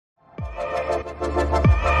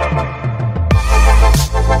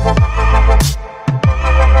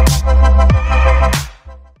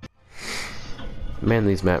Man,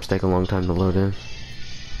 these maps take a long time to load in.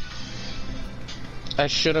 I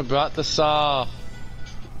should have brought the saw.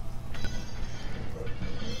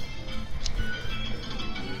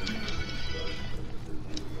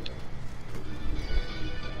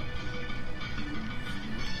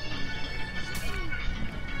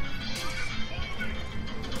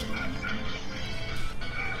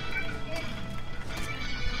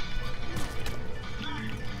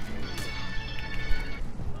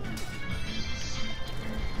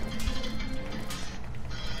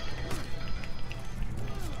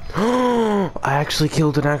 I actually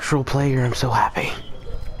killed an actual player. I'm so happy.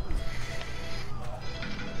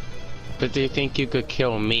 But do you think you could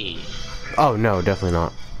kill me? Oh no, definitely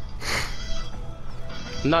not.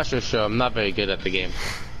 I'm not so sure. I'm not very good at the game.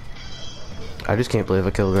 I just can't believe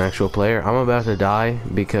I killed an actual player. I'm about to die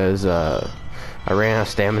because I ran out of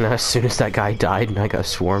stamina as soon as that guy died and I got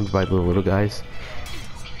swarmed by the little guys.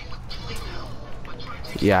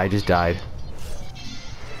 Yeah, I just died.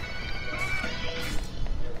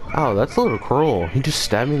 Oh, that's a little cruel. He just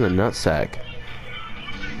stabbed me in the nutsack.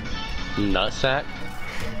 Nutsack?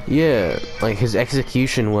 Yeah, like his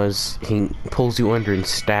execution was he pulls you under and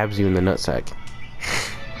stabs you in the nutsack.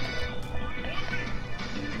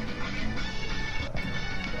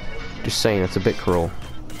 Just saying, it's a bit cruel.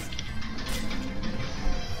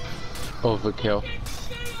 Overkill.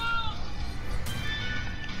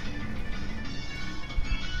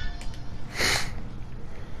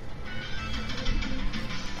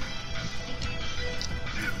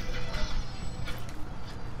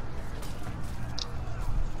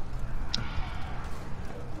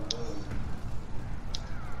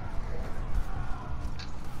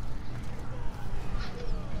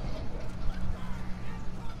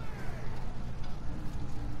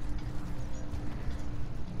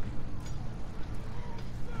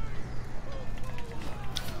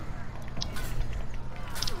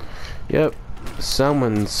 Yep,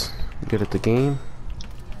 someone's good at the game.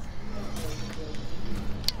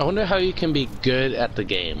 I wonder how you can be good at the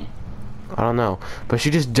game. I don't know, but she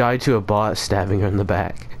just died to a bot stabbing her in the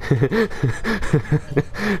back.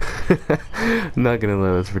 Not gonna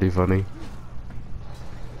lie, that's pretty funny.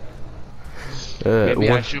 Maybe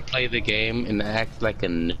I should play the game and act like a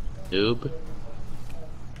noob.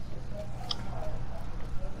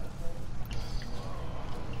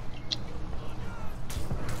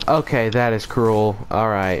 Okay, that is cruel.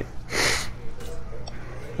 Alright.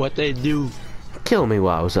 What they do? Kill me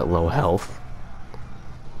while I was at low health.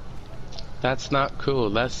 That's not cool.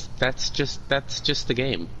 That's just the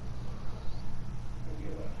game.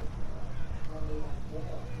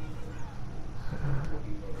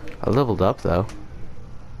 I leveled up though.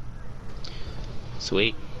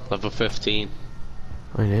 Sweet. Level 15.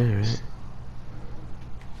 I know, right?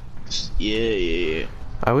 Yeah.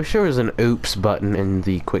 I wish there was an oops button in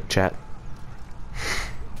the quick chat.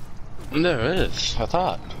 There is, I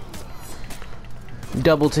thought.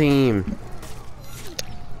 Double team.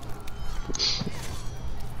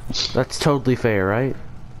 That's totally fair, right?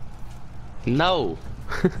 No.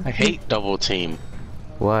 I hate double team.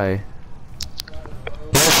 Why?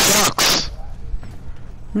 It sucks.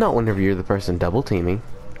 Not whenever you're the person double teaming.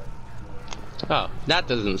 Oh, that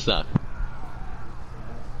doesn't suck.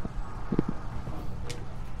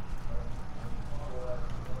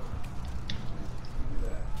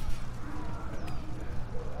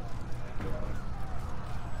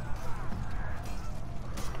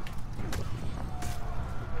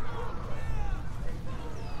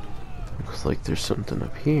 Looks like there's something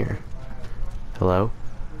up here. Hello?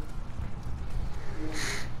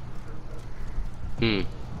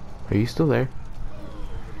 Are you still there?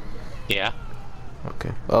 Yeah.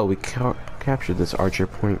 Okay. Oh, we captured this archer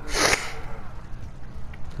point.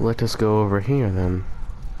 Let us go over here then.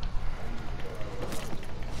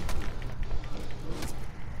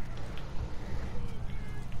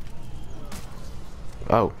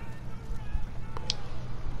 Oh.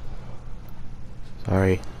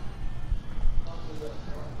 Sorry.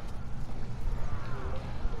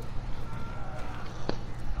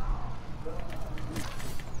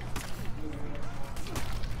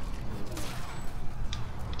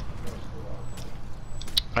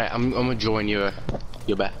 Alright, I'm gonna join your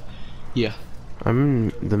back. Yeah. I'm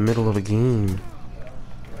in the middle of a game.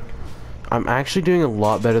 I'm actually doing a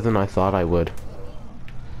lot better than I thought I would.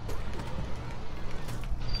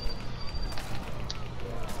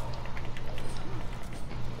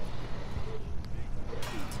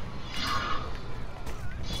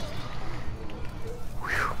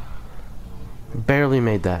 Whew. Barely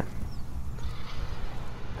made that.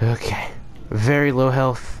 Okay. Very low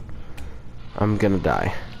health. I'm gonna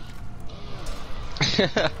die.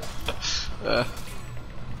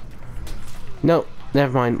 No,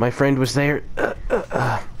 never mind. My friend was there.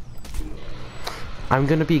 I'm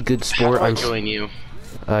gonna be a good sport. How do I join you?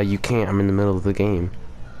 You can't. I'm in the middle of the game.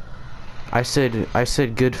 I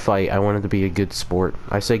said good fight. I wanted to be a good sport.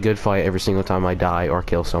 I say good fight every single time I die or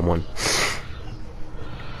kill someone.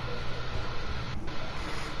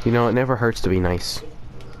 You know, it never hurts to be nice.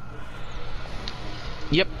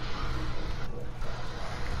 Yep.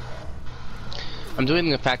 I'm doing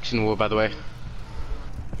the faction war, by the way.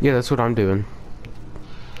 Yeah, that's what I'm doing.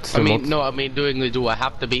 I mean, doing the duel. I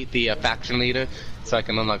have to beat the faction leader so I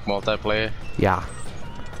can unlock multiplayer. Yeah.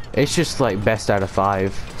 It's just like best out of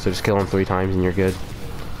 5, so just kill him 3 times and you're good.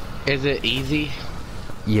 Is it easy?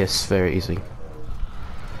 Yes, very easy.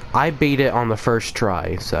 I beat it on the first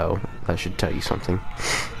try, so that should tell you something.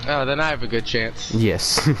 Oh, then I have a good chance.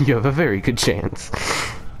 Yes, you have a very good chance.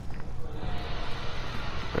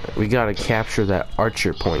 We gotta capture that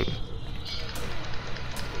archer point.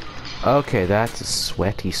 Okay, that's a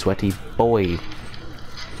sweaty, sweaty boy.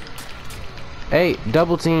 Hey,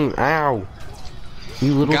 double team! Ow!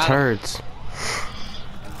 You little turds.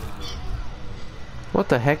 What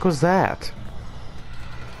the heck was that?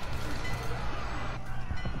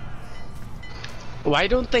 Why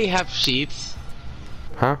don't they have sheaths?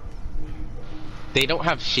 Huh? They don't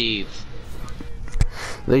have sheaths.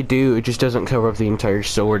 They do, it just doesn't cover up the entire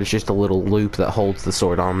sword, it's just a little loop that holds the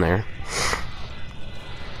sword on there.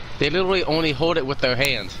 They literally only hold it with their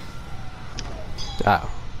hand.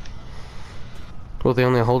 Oh. Well, they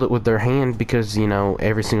only hold it with their hand because, you know,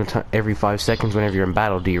 every single time, every 5 seconds whenever you're in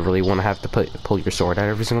battle, do you really want to have to pull your sword out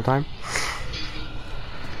every single time?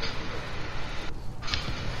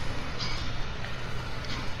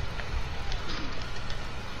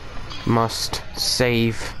 Must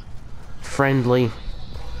save friendly.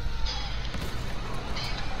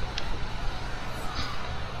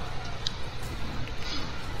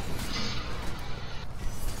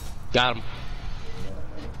 Got him.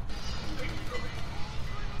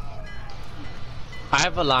 I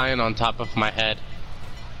have a lion on top of my head.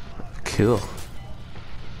 Cool.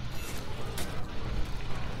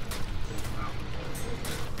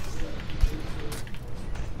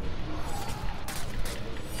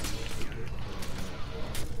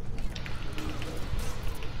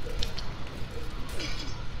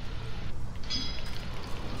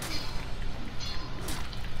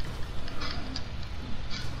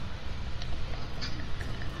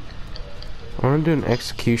 I want to do an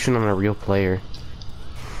execution on a real player.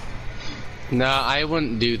 No, I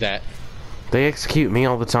wouldn't do that. They execute me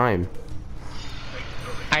all the time.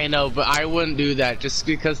 I know, but I wouldn't do that just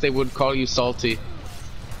because they would call you salty.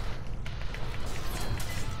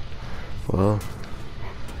 Well,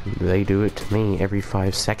 they do it to me every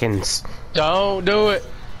 5 seconds. Don't do it.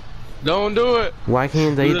 Don't do it. Why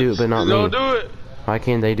can't they do it but not me? Don't do it. Why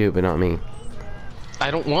can't they do it but not me?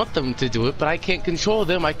 I don't want them to do it, but I can't control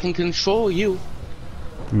them. I can control you.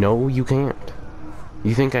 No, you can't.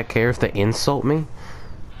 You think I care if they insult me?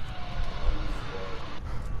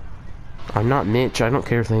 I'm not Mitch. I don't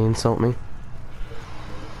care if they insult me.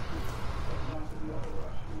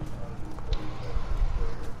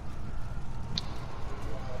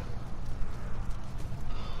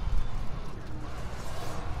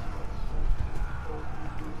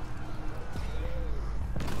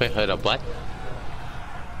 Wait, hold up, what?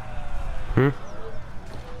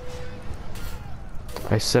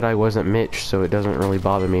 I said I wasn't Mitch, so it doesn't really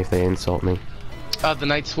bother me if they insult me. The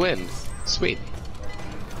Knights win. Sweet.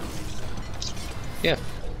 Yeah.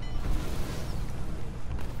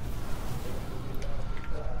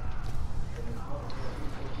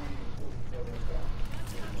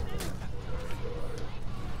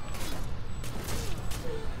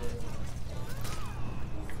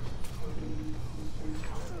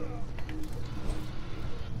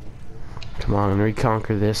 Come on,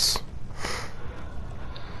 reconquer this.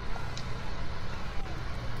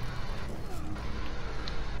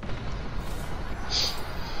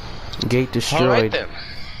 Gate destroyed. Alright then.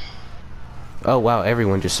 Oh wow,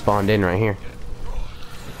 everyone just spawned in right here.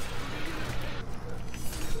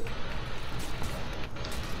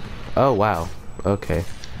 Oh wow, okay.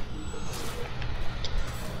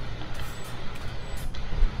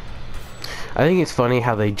 I think it's funny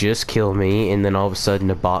how they just kill me and then all of a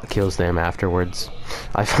sudden a bot kills them afterwards.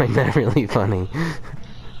 I find that really funny.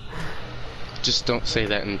 Just don't say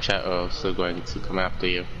that in chat or else they're going to come after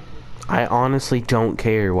you. I honestly don't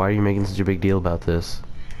care. Why are you making such a big deal about this?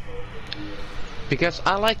 Because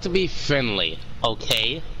I like to be friendly,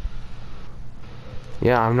 okay?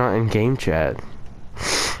 Yeah, I'm not in game chat.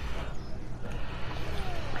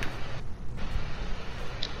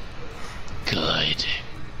 Good.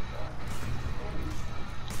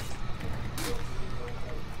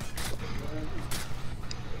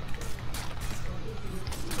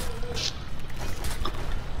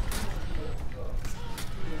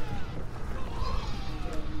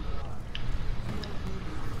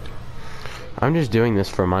 I'm just doing this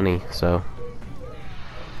for money, so...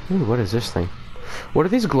 Ooh, what is this thing? What are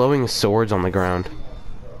these glowing swords on the ground?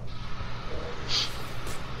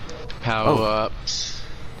 Power-ups.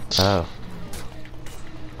 Oh.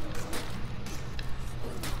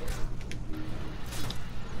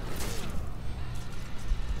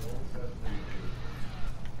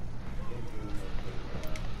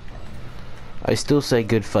 I still say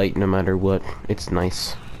good fight no matter what. It's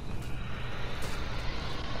nice.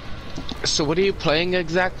 So what are you playing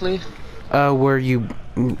exactly? Where you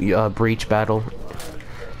breach battle.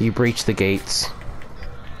 You breach the gates.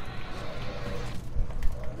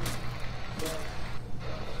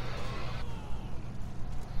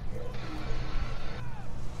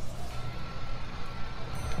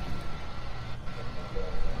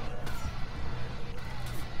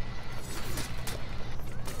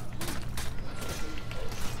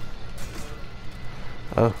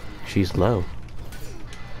 Oh, she's low.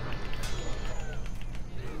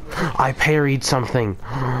 I parried something.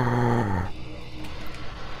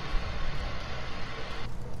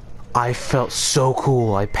 I felt so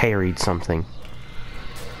cool. I parried something.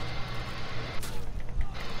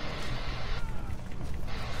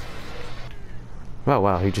 Oh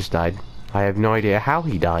wow, he just died. I have no idea how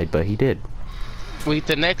he died, but he did. Wait,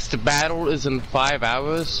 the next battle is in 5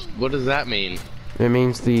 hours? What does that mean? It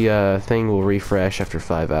means the thing will refresh after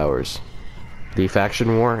 5 hours. The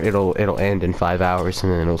faction war, it'll end in 5 hours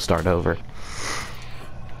and then it'll start over.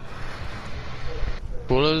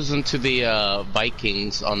 What goes into the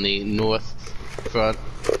Vikings on the north front?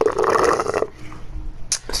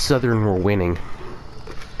 Southern were winning.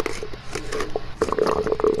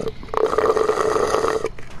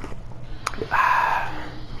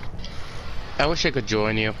 I wish I could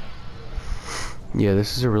join you. Yeah,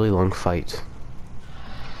 this is a really long fight.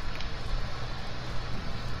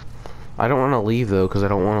 I don't want to leave though, because I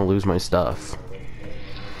don't want to lose my stuff.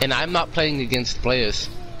 And I'm not playing against players.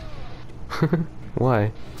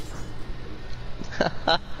 Why?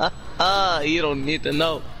 You don't need to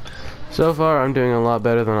know. So far, I'm doing a lot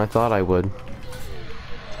better than I thought I would.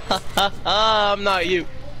 I'm not you.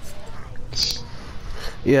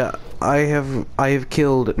 Yeah, I have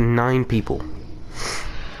killed 9 people.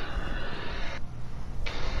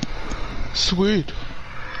 Sweet.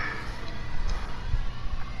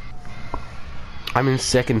 I'm in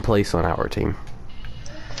 2nd place on our team.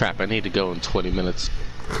 Crap, I need to go in 20 minutes.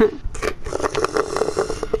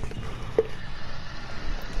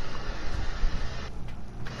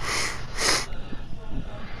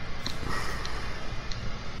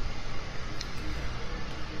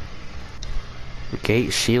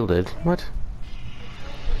 Gate shielded. What?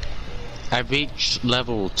 I reached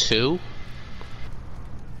level 2.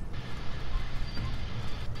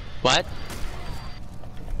 What?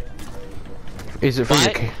 Is it for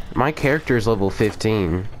what? your my character is level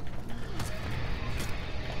 15.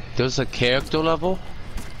 There's a character level?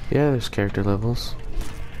 Yeah, there's character levels.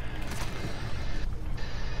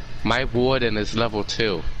 My warden is level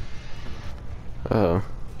 2. Oh.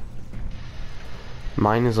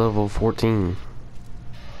 Mine is level 14.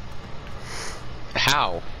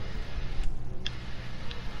 How?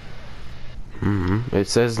 It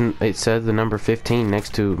said the number 15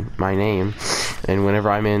 next to my name, and whenever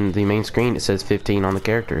I'm in the main screen, it says 15 on the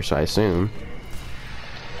character, so I assume.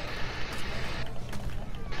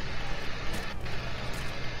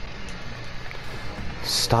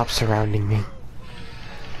 Stop surrounding me.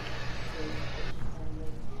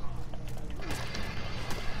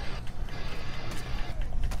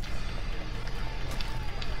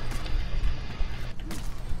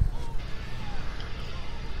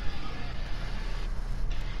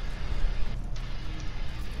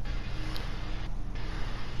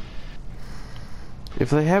 If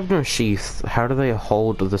they have no sheath, how do they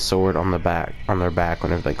hold the sword on their back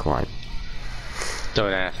whenever they climb?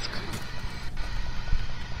 Don't ask.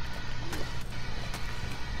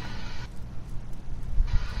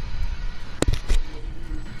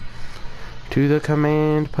 To the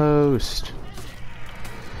command post.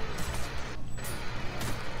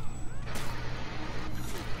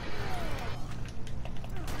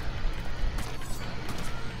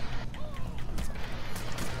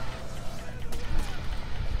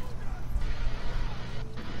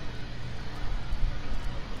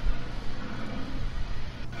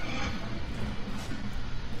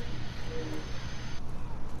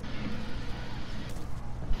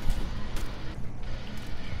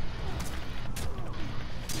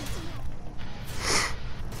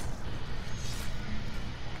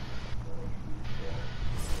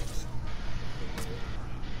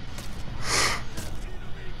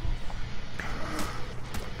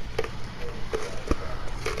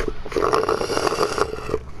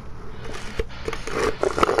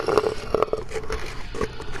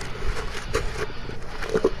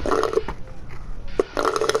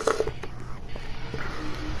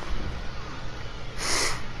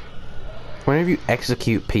 whenever you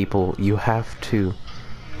execute people, you have to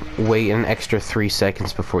wait an extra 3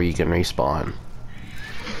 seconds before you can respawn.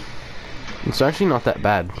 It's actually not that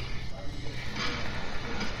bad.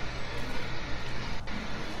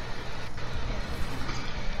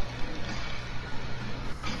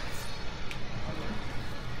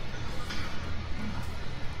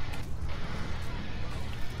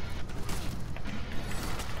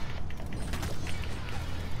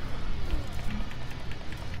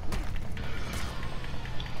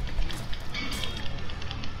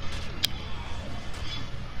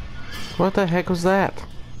 What the heck was that?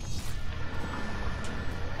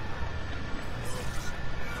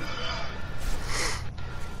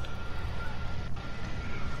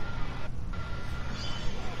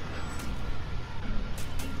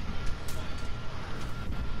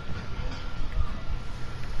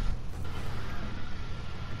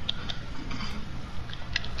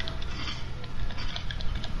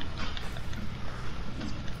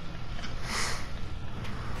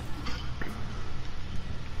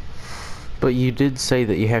 But you did say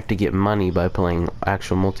that you have to get money by playing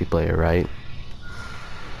actual multiplayer, right?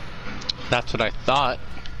 That's what I thought.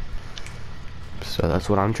 So that's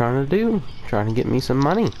what I'm trying to do. Trying to get me some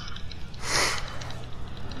money.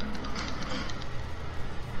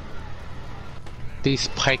 These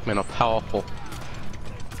pikemen are powerful.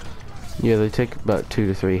 Yeah, they take about 2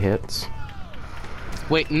 to 3 hits.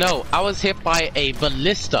 Wait, no. I was hit by a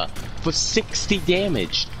ballista for 60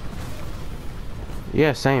 damage.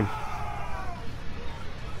 Yeah, same.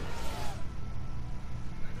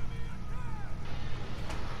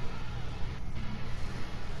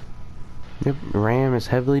 Yep, Ram is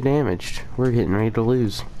heavily damaged. We're getting ready to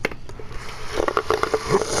lose.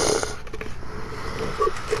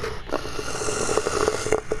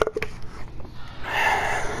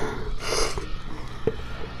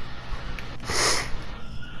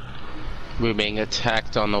 We're being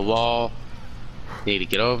attacked on the wall. Need to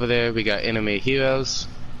get over there. We got enemy heroes.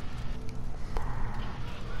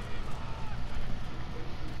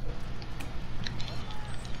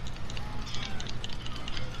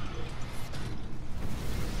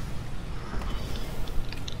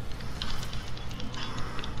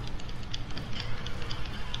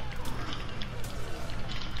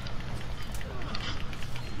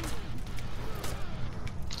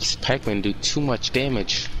 These pikemen do too much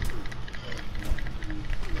damage.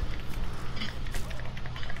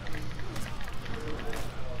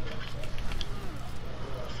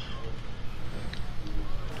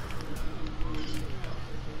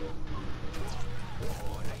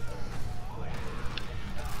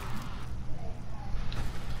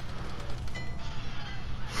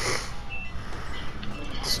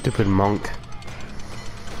 Stupid monk.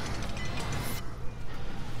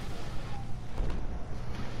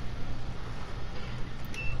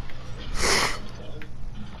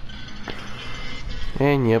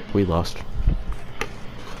 And yep, we lost.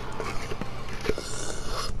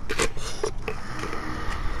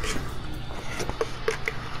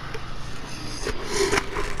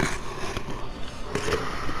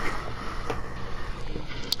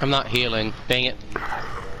 I'm not healing. Dang it.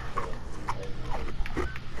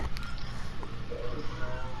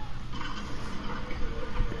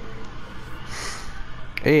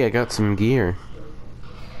 Hey, I got some gear.